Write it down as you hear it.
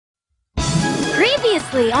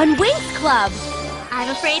previously on Winx Club. I'm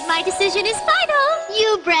afraid my decision is final.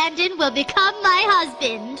 You, Brandon, will become my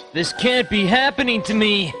husband. This can't be happening to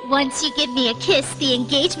me. Once you give me a kiss, the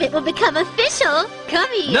engagement will become official. Come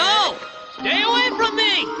here. No! Stay away from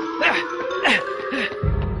me!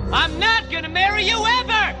 I'm not gonna marry you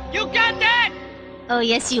ever! You got that? Oh,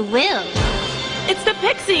 yes, you will. It's the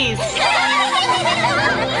Pixies!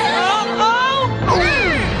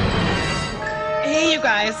 Hey, you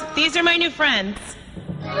guys. These are my new friends.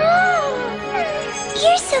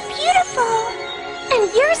 You're so beautiful. And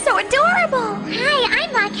you're so adorable. Hi,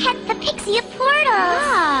 I'm Lockhead, the Pixie of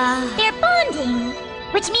Portals. They're bonding,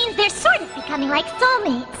 which means they're sort of becoming like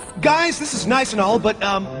soulmates. Guys, this is nice and all, but,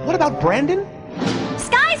 what about Brandon?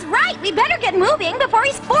 Sky's right. We better get moving before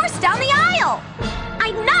he's forced down the aisle.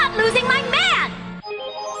 I'm not losing my man.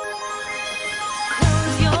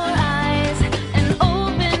 Close your eyes and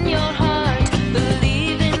open your heart.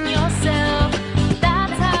 Believe in yourself.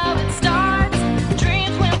 That's how it starts.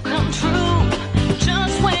 Dreams will come true.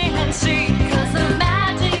 Just wait and see. 'Cause the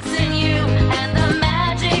magic's in you and the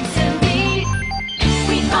magic's in me.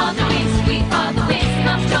 We are the Winx. We are the Winx.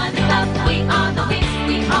 Come join the club. We are the Winx.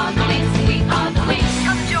 We are the Winx. We are the Winx.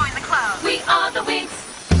 Come join the club. We are the Winx.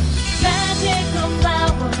 Magical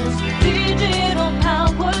flowers, digital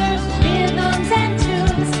powers, rhythms and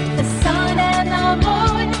tunes, the sun and the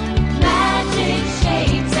moon, magic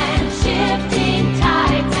shapes and shifting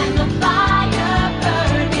tides, and the fire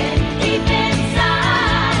burning deep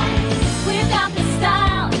inside. We've got the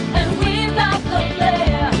style and we've got the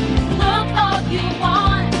flair. Look all you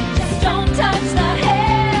want, just don't touch the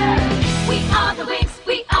hair. We are the Winx,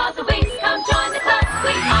 we are the Winx. Come join the club.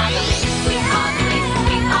 We are the Winx, we are the Winx,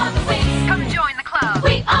 we are the Winx. Come join the club.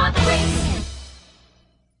 We are the Winx.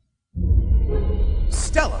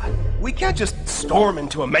 Stella, we can't just storm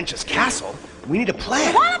into a Mensch's castle. We need a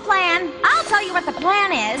plan. Want a plan? I'll tell you what the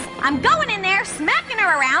plan is. I'm going in there, smacking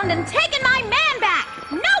her around, and taking my man back.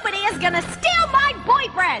 Nobody is gonna steal my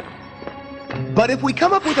boyfriend. But if we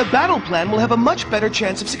come up with a battle plan, we'll have a much better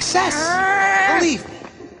chance of success. Believe me.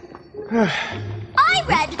 I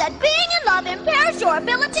read that being in love impairs your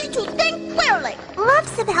ability to think clearly.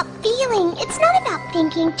 Love's about feeling. It's not about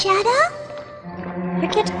thinking, Cheddar.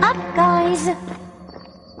 Pick it up, guys.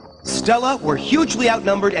 Stella, we're hugely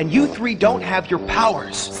outnumbered, and you three don't have your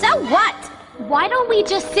powers. So what? Why don't we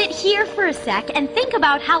just sit here for a sec and think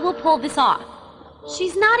about how we'll pull this off?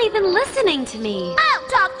 She's not even listening to me. I'll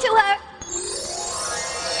talk to her.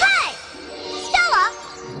 Hey! Stella!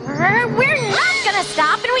 We're not gonna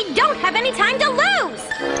stop, and we don't have any time to lose.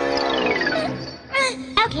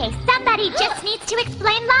 Okay, somebody just needs to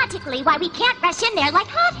explain logically why we can't rush in there like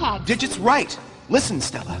hotheads. Digit's right. Listen,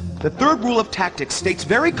 Stella. The third rule of tactics states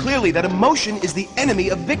very clearly that emotion is the enemy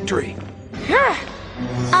of victory.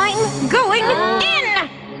 I'm going in.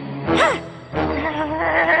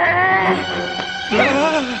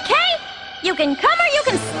 Okay? You can come or you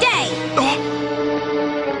can stay.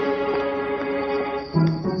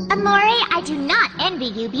 Amore, I do not envy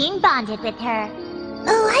you being bonded with her.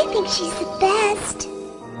 Oh, I think she's the best.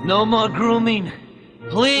 No more grooming.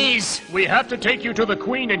 Please! We have to take you to the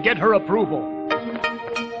Queen and get her approval.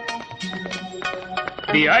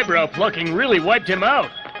 The eyebrow plucking really wiped him out.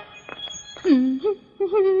 Mirror,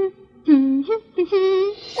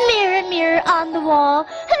 mirror on the wall,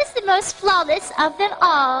 who's the most flawless of them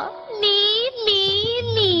all? Me, me,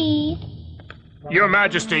 me. Your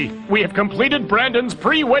Majesty, we have completed Brandon's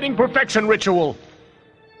pre-wedding perfection ritual.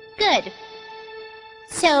 Good.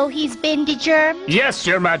 So he's been degermed? Yes,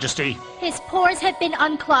 Your Majesty. His pores have been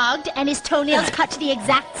unclogged and his toenails cut to the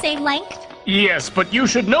exact same length? Yes, but you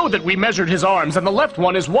should know that we measured his arms and the left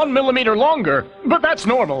one is 1 millimeter longer. But that's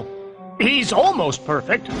normal. He's almost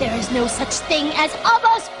perfect. There is no such thing as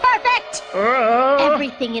almost perfect!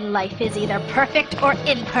 Everything in life is either perfect or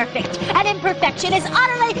imperfect, and imperfection is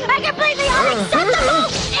utterly and completely unacceptable!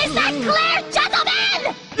 Is that clear,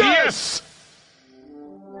 gentlemen? Yes!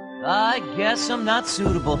 I guess I'm not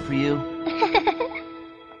suitable for you.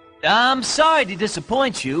 I'm sorry to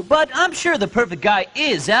disappoint you, but I'm sure the perfect guy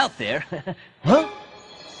is out there. Huh?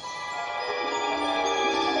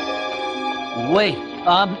 Wait,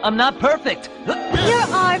 I'm not perfect. Your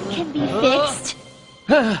arm can be fixed.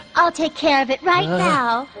 I'll take care of it right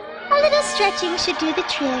now. A little stretching should do the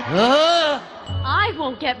trick. I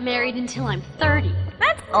won't get married until I'm 30.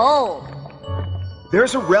 That's old.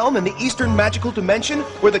 There's a realm in the Eastern magical dimension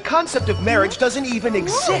where the concept of marriage doesn't even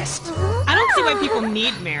exist. I don't see why people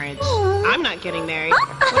need marriage. I'm not getting married.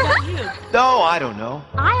 What about you? No, I don't know.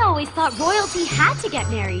 I always thought royalty had to get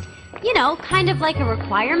married. You know, kind of like a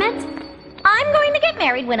requirement. I'm going to get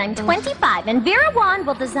married when I'm 25, and Vera Wand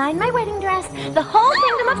will design my wedding dress. The whole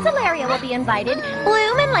kingdom of Solaria will be invited.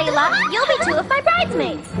 Bloom and Layla, you'll be 2 of my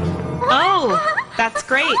bridesmaids. Oh, that's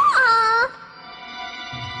great.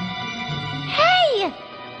 Hey,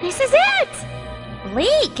 this is it.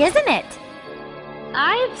 Bleak, isn't it?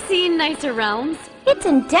 I've seen nicer realms. It's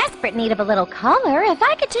in desperate need of a little color. If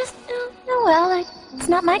I could just... Oh, well, it's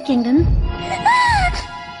not my kingdom.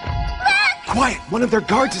 Quiet, one of their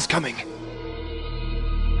guards is coming.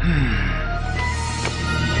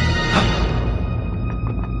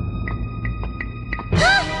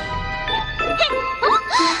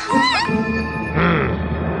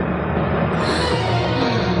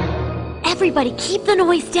 Everybody, keep the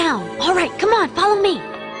noise down. All right, come on, follow me.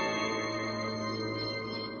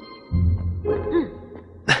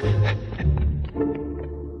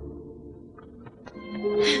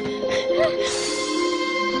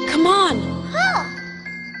 Come on.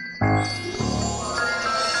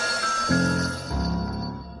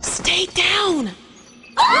 Stay down.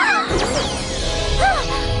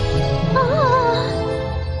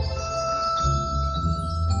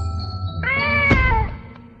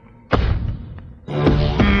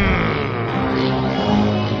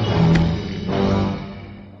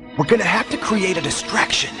 We're gonna have to create a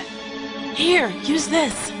distraction. Here, use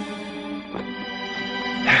this.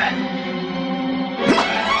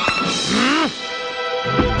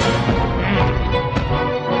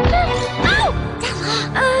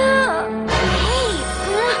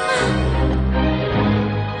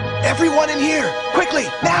 Everyone in here! Quickly,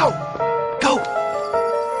 now! Go!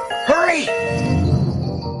 Hurry!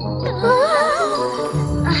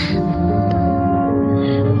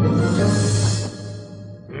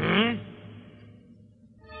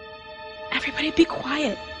 Everybody be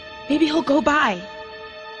quiet. Maybe he'll go by.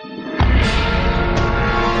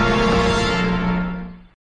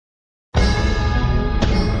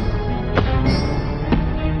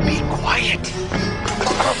 Be quiet!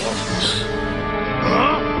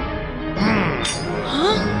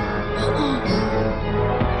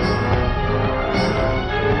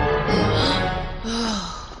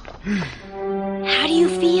 How do you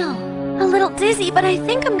feel? A little dizzy, but I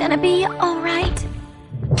think I'm gonna be all right.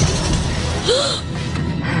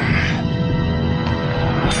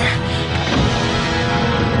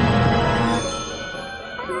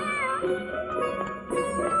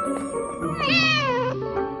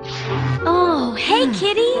 Oh, hey,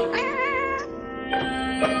 kitty.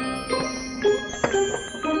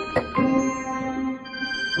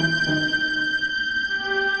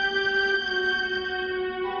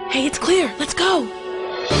 Hey, it's clear. Let's go.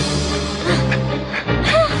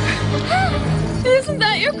 Isn't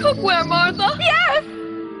that your cookware, Martha? Yes!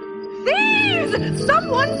 Thieves!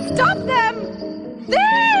 Someone stop them!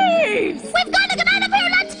 Thieves! We've got to get out of here!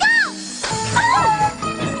 Let's go!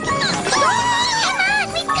 Come on!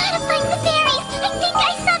 We've got to find the fairies! I think I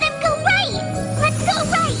saw them go right! Let's go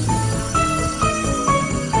right!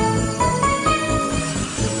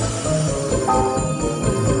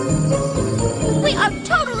 We are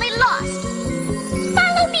totally lost!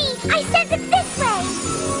 Follow me! I sent it this way!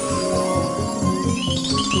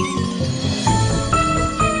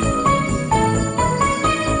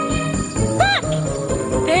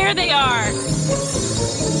 There they are.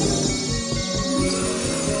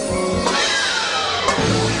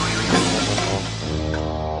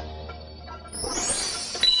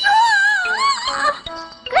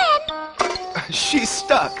 She's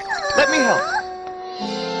stuck. Let me help.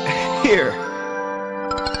 Here.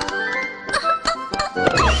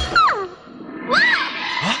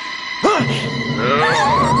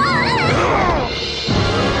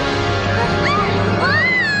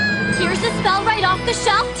 Here's a spell right off the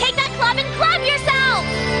shelf. Take that club and club yourself!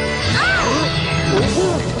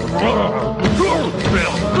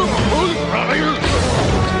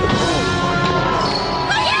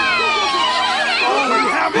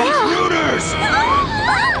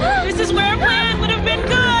 This is where a plan would have been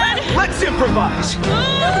good. Let's improvise. So,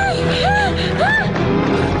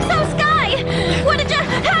 Sky, what did you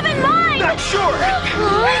have in mind? Not sure.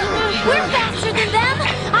 We're faster than them.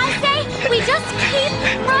 I say we just keep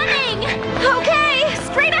running. Okay,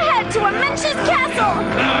 straight ahead to Amensh's castle.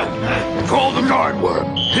 Call the guard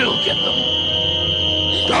worm. He'll get them.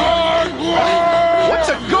 Guard worm! What's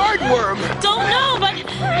a guard worm? Don't know, but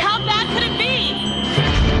how bad could it be?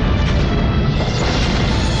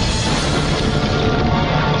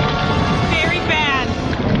 Very bad.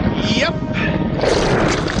 Yep.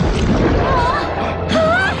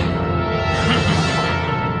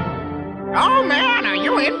 Oh man, are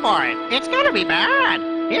you in for it? It's gonna be bad.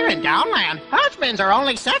 Here in Downland, husbands are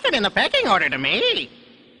only second in the pecking order to me.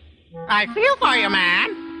 I feel for you,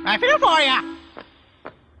 man. I feel for you.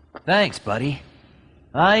 Thanks, buddy.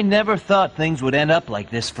 I never thought things would end up like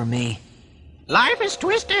this for me. Life is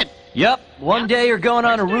twisted. Yup, one day you're going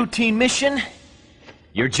on a routine mission.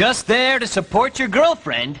 You're just there to support your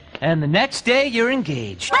girlfriend, and the next day you're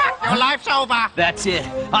engaged. Your life's over. That's it.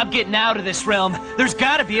 I'm getting out of this realm. There's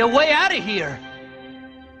gotta be a way out of here.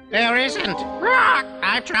 There isn't.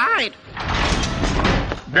 I've tried.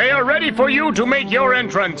 They are ready for you to make your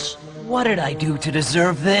entrance. What did I do to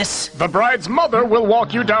deserve this? The bride's mother will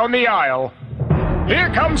walk you down the aisle. Here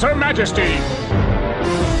comes Her Majesty. Hey,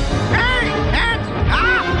 hands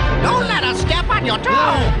up! Don't let us step on your toe.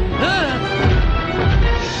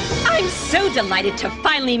 I'm so delighted to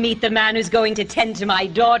finally meet the man who's going to tend to my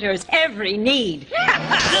daughter's every need.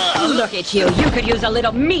 Look at you. You could use a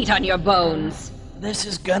little meat on your bones. This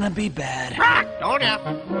is gonna be bad. Told ya.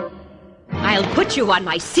 I'll put you on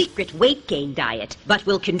my secret weight gain diet, but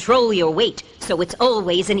will control your weight so it's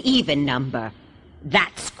always an even number.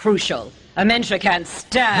 That's crucial. Amentia can't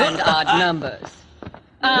stand odd numbers.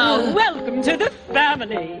 Oh, welcome to the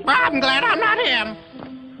family. I'm glad I'm not him.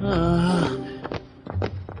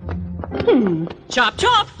 Chop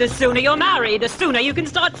chop, the sooner you're married, the sooner you can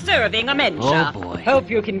start serving Amentia. Oh, boy. Hope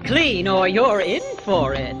you can clean or you're in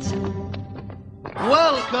for it.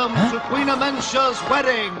 Welcome to Queen Amentia's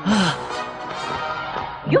wedding.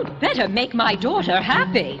 You'd better make my daughter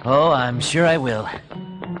happy. Oh, I'm sure I will.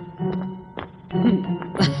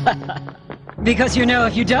 Because you know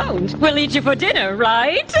if you don't, we'll eat you for dinner,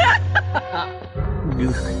 right?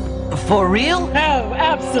 For real? Oh,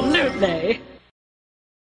 absolutely.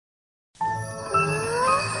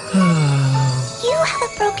 You have a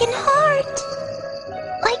broken heart.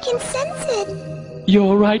 I can sense it.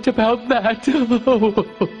 You're right about that.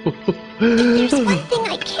 There's one thing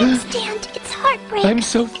I can't stand. It's heartbreak. I'm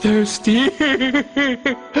so thirsty.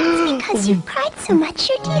 It's because you've cried so much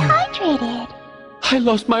you're dehydrated. I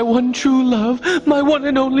lost my one true love, my one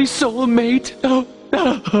and only soulmate. Oh,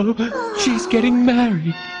 she's getting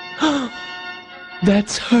married.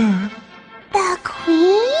 That's her. The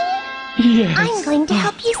Queen? Yes. I'm going to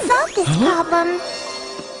help you solve this problem.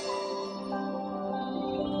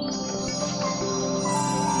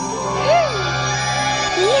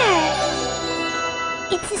 Here.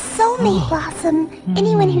 It's a soulmate blossom.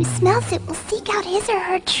 Anyone who smells it will seek out his or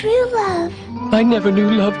her true love. I never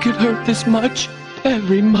knew love could hurt this much.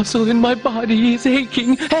 Every muscle in my body is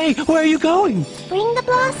aching. Hey, where are you going? Bring the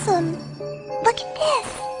blossom. Look at this.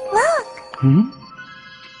 Look.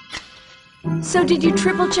 So did you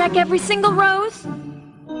triple check every single rose?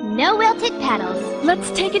 No wilted petals.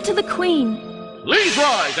 Let's take it to the Queen. Please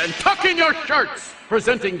rise and tuck in your shirts,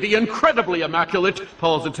 presenting the incredibly immaculate,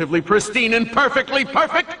 positively pristine, and perfectly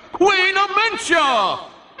perfect Queen Amentia!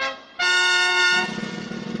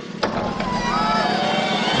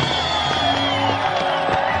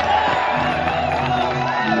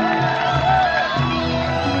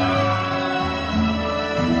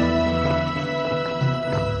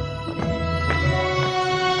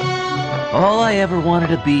 All I ever wanted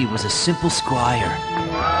to be was a simple squire.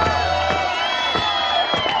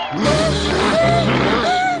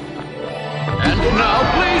 And now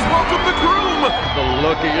please welcome the groom, the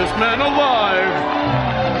luckiest man alive!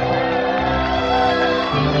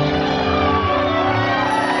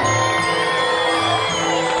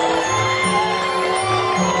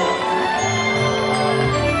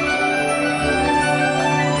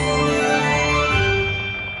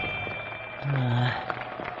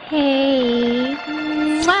 Hey.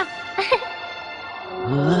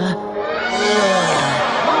 Mwah.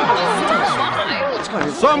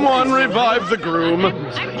 Someone revive the groom.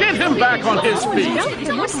 Get him back on his feet.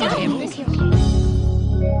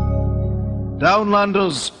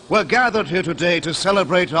 Downlanders, we're gathered here today to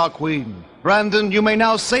celebrate our queen. Brandon, you may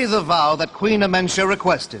now say the vow that Queen Amentia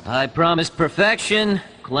requested. I promise perfection,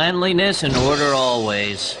 cleanliness, and order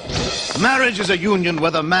always. Marriage is a union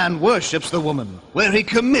where the man worships the woman, where he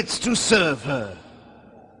commits to serve her.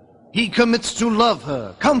 He commits to love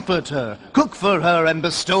her, comfort her, cook for her, and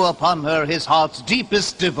bestow upon her his heart's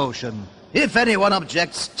deepest devotion. If anyone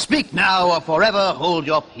objects, speak now or forever hold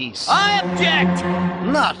your peace. I object!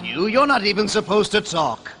 Not you. You're not even supposed to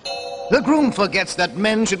talk. The groom forgets that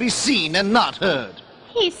men should be seen and not heard.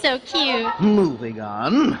 He's so cute. Moving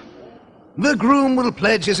on. The groom will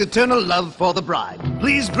pledge his eternal love for the bride.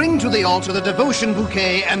 Please bring to the altar the devotion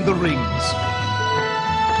bouquet and the rings.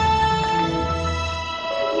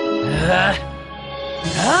 Huh?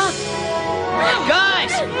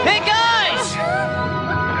 Guys! Hey, guys!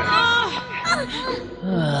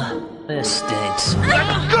 This stinks.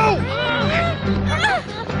 Go!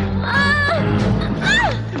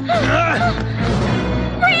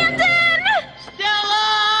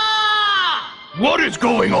 What is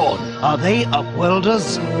going on? Are they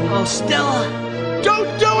upworlders? Oh, Stella!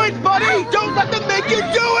 Don't do it, buddy! Don't let them make you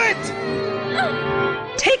do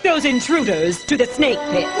it! Take those intruders to the snake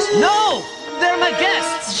pit. No! They're my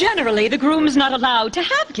guests! Generally, the groom's not allowed to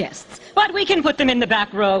have guests, but we can put them in the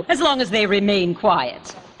back row as long as they remain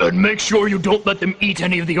quiet. And make sure you don't let them eat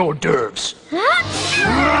any of the hors d'oeuvres. No!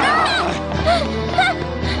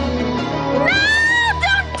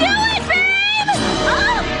 Don't do it, babe!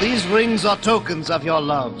 Oh! These rings are tokens of your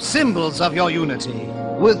love, symbols of your unity.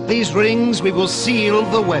 With these rings, we will seal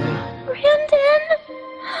the wedding. Brandon,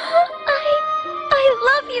 I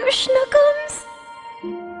love you, Schnookums.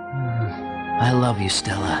 I love you,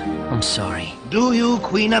 Stella. I'm sorry. Do you,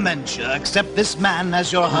 Queen Amentia, accept this man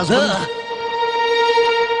as your husband?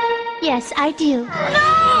 Yes, I do.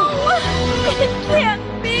 No! It can't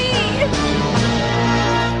be!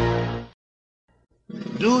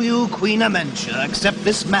 Do you, Queen Amentia, accept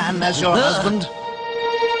this man as your husband?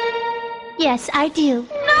 Yes, I do.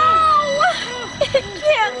 No! It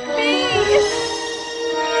can't be!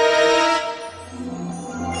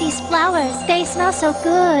 These flowers, they smell so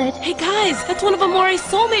good. Hey guys, that's one of Amore's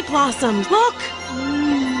soulmate blossoms. Look!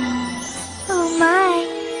 Oh my.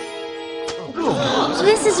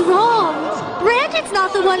 This is wrong. Brandon's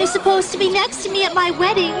not the one who's supposed to be next to me at my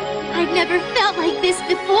wedding. I've never felt like this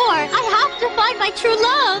before. I have to find my true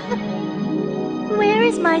love. Where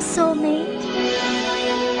is my soulmate?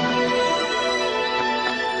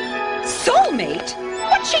 Soulmate?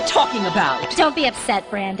 What's she talking about? Don't be upset,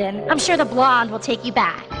 Brandon. I'm sure the blonde will take you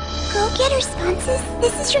back. Go get her, Sponses.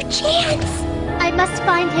 This is your chance. I must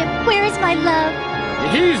find him. Where is my love?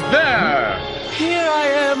 He's there! Here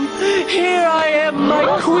I am,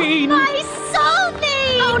 my queen. My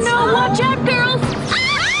soulmate! Oh no, watch out, girls!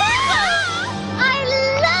 I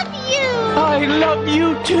love you! I love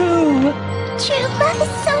you too. True love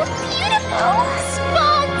is so beautiful.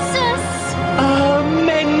 Sponses!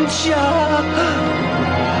 Amentia.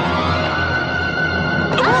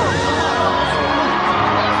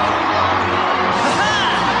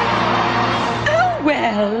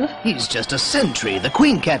 Well, He's just a sentry. The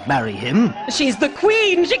queen can't marry him. she's the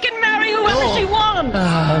queen. She can marry whoever she wants.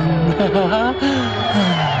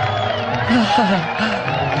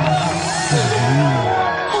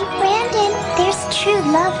 Hey, Brandon, there's true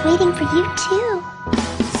love waiting for you, too.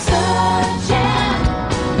 Sunshine,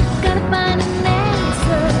 gotta find an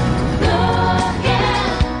answer. Look at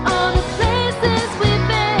all the places we've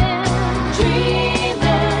been, dreaming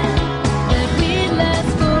that we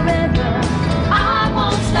last forever. I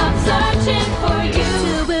won't stop searching for you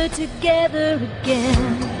till we're together again.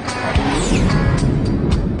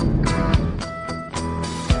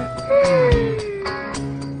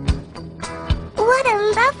 What a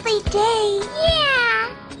lovely day.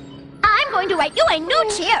 Yeah. I'm going to write you a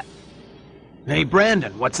new cheer. Hey,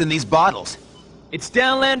 Brandon, what's in these bottles? It's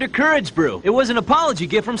Downlander Courage Brew. It was an apology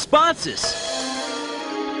gift from Sponsis.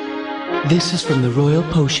 This is from the Royal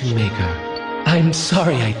Potion Maker. I'm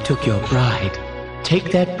sorry I took your bride.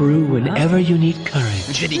 Take that brew whenever you need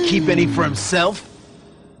courage. Did he keep any for himself?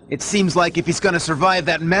 It seems like if he's gonna survive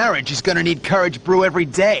that marriage, he's gonna need Courage Brew every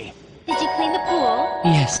day. Did you clean the pool?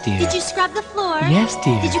 Yes, dear. Did you scrub the floor? Yes,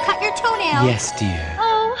 dear. Did you cut your toenails? Yes, dear.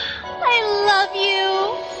 Oh, I love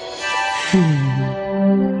you.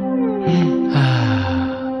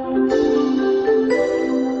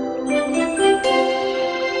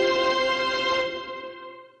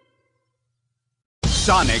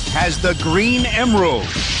 Sonic has the green emerald.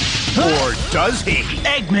 Or does he?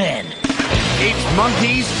 Eggman! It's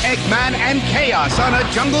monkeys, Eggman, and chaos on a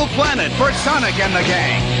jungle planet for Sonic and the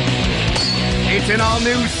gang. It's an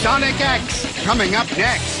all-new Sonic X coming up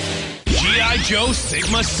next. G.I. Joe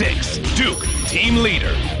Sigma 6, Duke, Team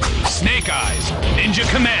Leader. Snake Eyes, Ninja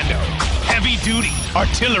Commando, Heavy Duty,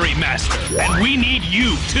 Artillery Master. And we need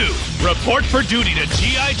you, too. Report for duty to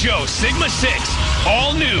G.I. Joe Sigma 6,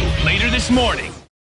 all new, later this morning.